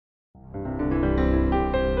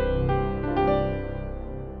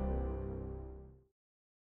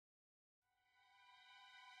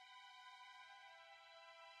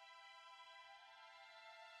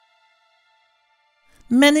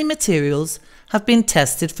Many materials have been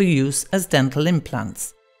tested for use as dental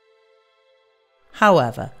implants.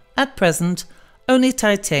 However, at present, only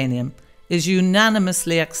titanium is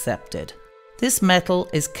unanimously accepted. This metal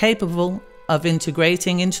is capable of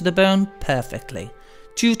integrating into the bone perfectly,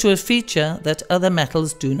 due to a feature that other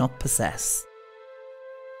metals do not possess.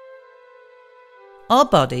 Our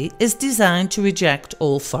body is designed to reject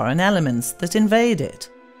all foreign elements that invade it.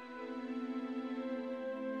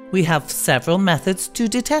 We have several methods to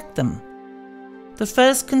detect them. The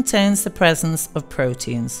first contains the presence of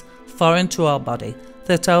proteins foreign to our body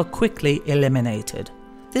that are quickly eliminated.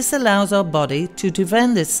 This allows our body to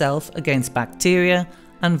defend itself against bacteria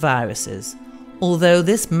and viruses, although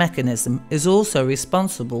this mechanism is also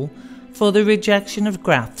responsible for the rejection of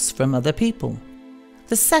grafts from other people.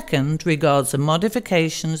 The second regards the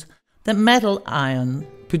modifications that metal ions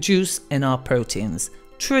produce in our proteins,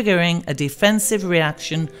 triggering a defensive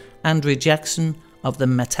reaction and rejection of the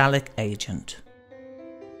metallic agent.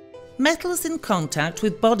 Metals in contact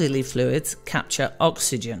with bodily fluids capture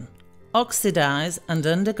oxygen, oxidize and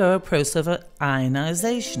undergo a process of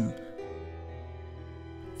ionization.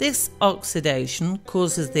 This oxidation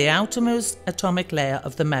causes the outermost atomic layer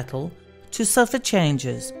of the metal to suffer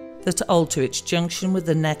changes that alter its junction with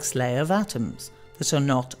the next layer of atoms that are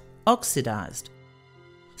not oxidized.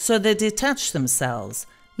 So they detach themselves,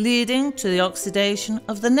 leading to the oxidation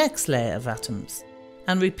of the next layer of atoms,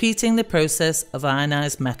 and repeating the process of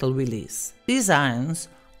ionized metal release. These ions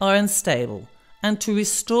are unstable, and to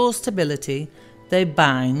restore stability, they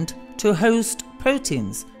bind to host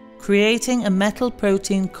proteins, creating a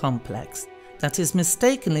metal-protein complex that is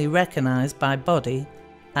mistakenly recognized by body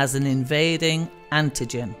as an invading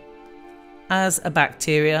antigen, as a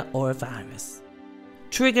bacteria or a virus,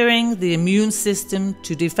 triggering the immune system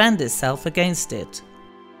to defend itself against it.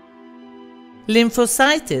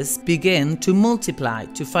 Lymphocytes begin to multiply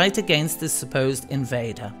to fight against the supposed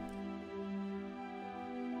invader.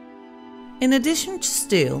 In addition to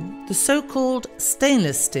steel, the so-called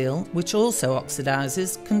stainless steel, which also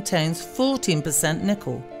oxidizes, contains 14%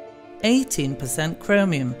 nickel, 18%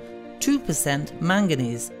 chromium, 2%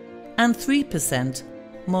 manganese, and 3%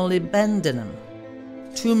 molybdenum.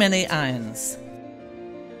 Too many ions.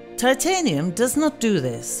 Titanium does not do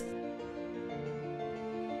this.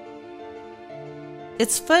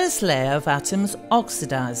 Its first layer of atoms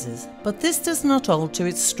oxidizes, but this does not alter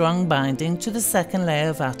its strong binding to the second layer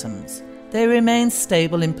of atoms. They remain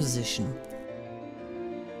stable in position.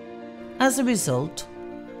 As a result,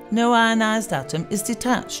 no ionized atom is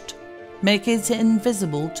detached, making it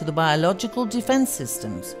invisible to the biological defense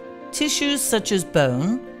systems. Tissues such as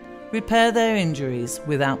bone repair their injuries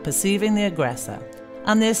without perceiving the aggressor,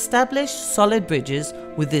 and they establish solid bridges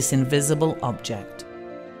with this invisible object.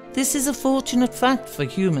 This is a fortunate fact for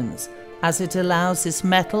humans, as it allows this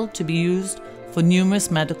metal to be used for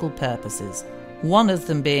numerous medical purposes, one of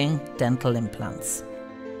them being dental implants.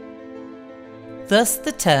 Thus,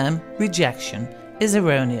 the term rejection is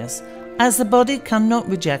erroneous, as the body cannot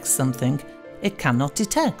reject something it cannot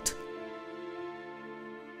detect.